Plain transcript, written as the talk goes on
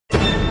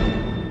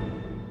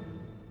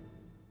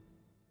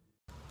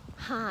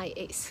Hi,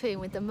 it's Fune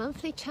with the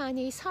monthly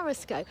Chinese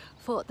horoscope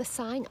for the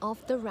sign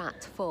of the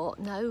rat for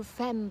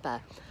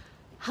November.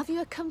 Have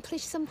you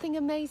accomplished something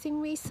amazing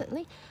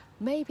recently?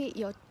 Maybe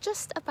you're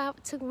just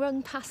about to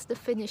run past the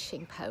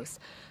finishing post.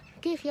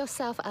 Give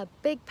yourself a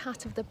big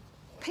pat of the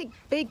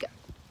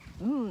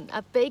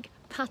a big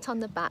pat on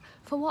the back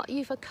for what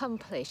you've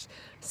accomplished.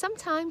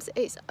 Sometimes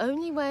it's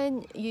only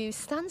when you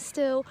stand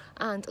still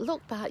and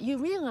look back you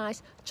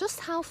realise just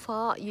how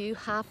far you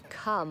have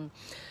come.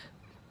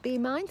 Be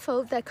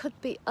mindful there could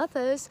be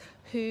others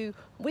who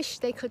wish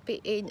they could be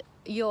in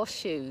your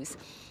shoes.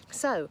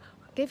 So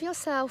give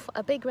yourself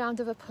a big round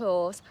of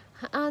applause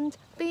and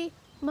be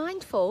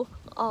mindful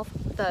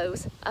of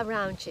those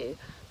around you.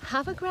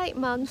 Have a great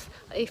month.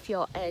 If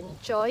you're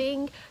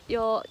enjoying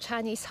your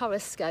Chinese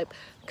horoscope,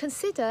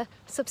 consider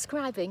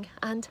subscribing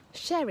and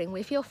sharing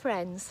with your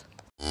friends.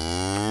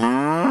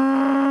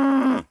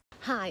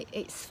 Hi,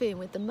 it's Fune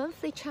with the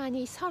monthly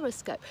Chinese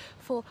horoscope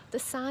for the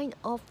sign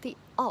of the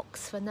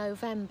ox for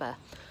November.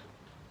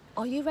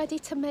 Are you ready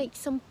to make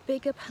some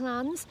bigger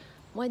plans?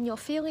 When you're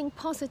feeling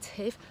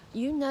positive,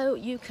 you know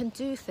you can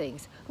do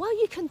things. Well,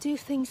 you can do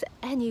things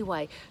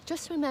anyway.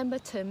 Just remember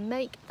to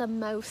make the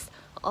most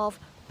of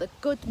the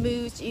good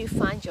moods you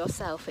find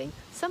yourself in.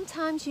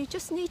 Sometimes you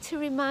just need to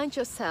remind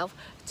yourself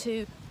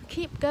to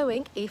keep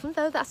going, even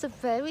though that's a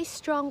very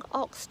strong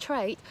ox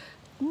trait.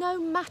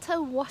 No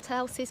matter what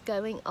else is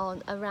going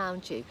on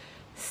around you,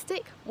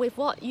 stick with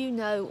what you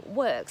know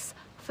works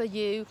for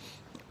you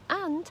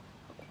and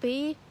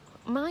be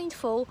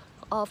mindful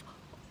of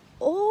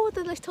all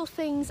the little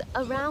things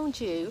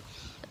around you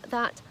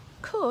that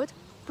could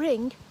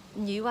bring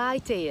new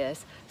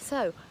ideas.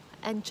 So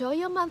enjoy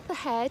your month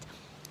ahead.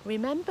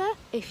 Remember,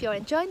 if you're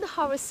enjoying the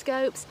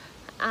horoscopes,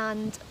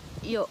 and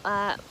you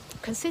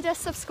consider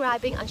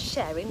subscribing and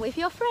sharing with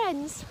your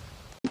friends.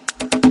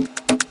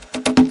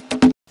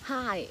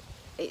 Hi,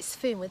 it's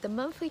Fune with the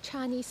monthly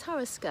Chinese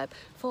horoscope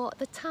for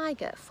the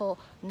tiger for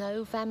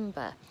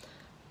November.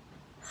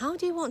 How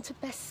do you want to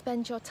best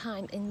spend your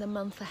time in the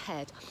month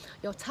ahead?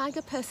 Your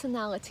tiger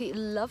personality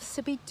loves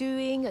to be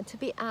doing and to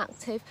be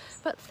active,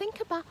 but think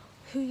about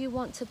who you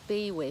want to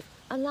be with.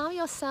 Allow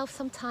yourself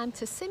some time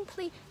to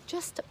simply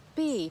just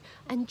be.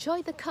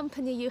 Enjoy the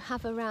company you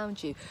have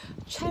around you.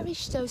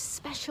 Cherish those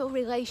special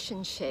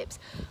relationships.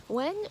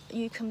 When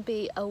you can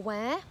be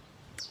aware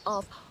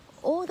of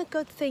all the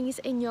good things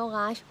in your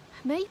life,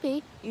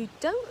 maybe you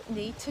don't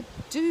need to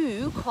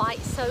do quite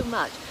so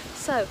much.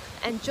 So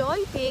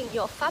enjoy being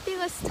your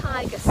fabulous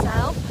tiger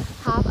self.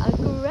 Have a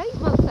great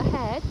month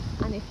ahead,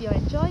 and if you're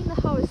enjoying the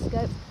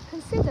horoscopes,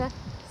 consider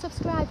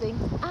subscribing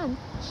and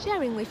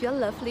sharing with your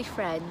lovely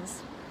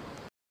friends.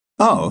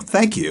 Oh,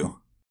 thank you.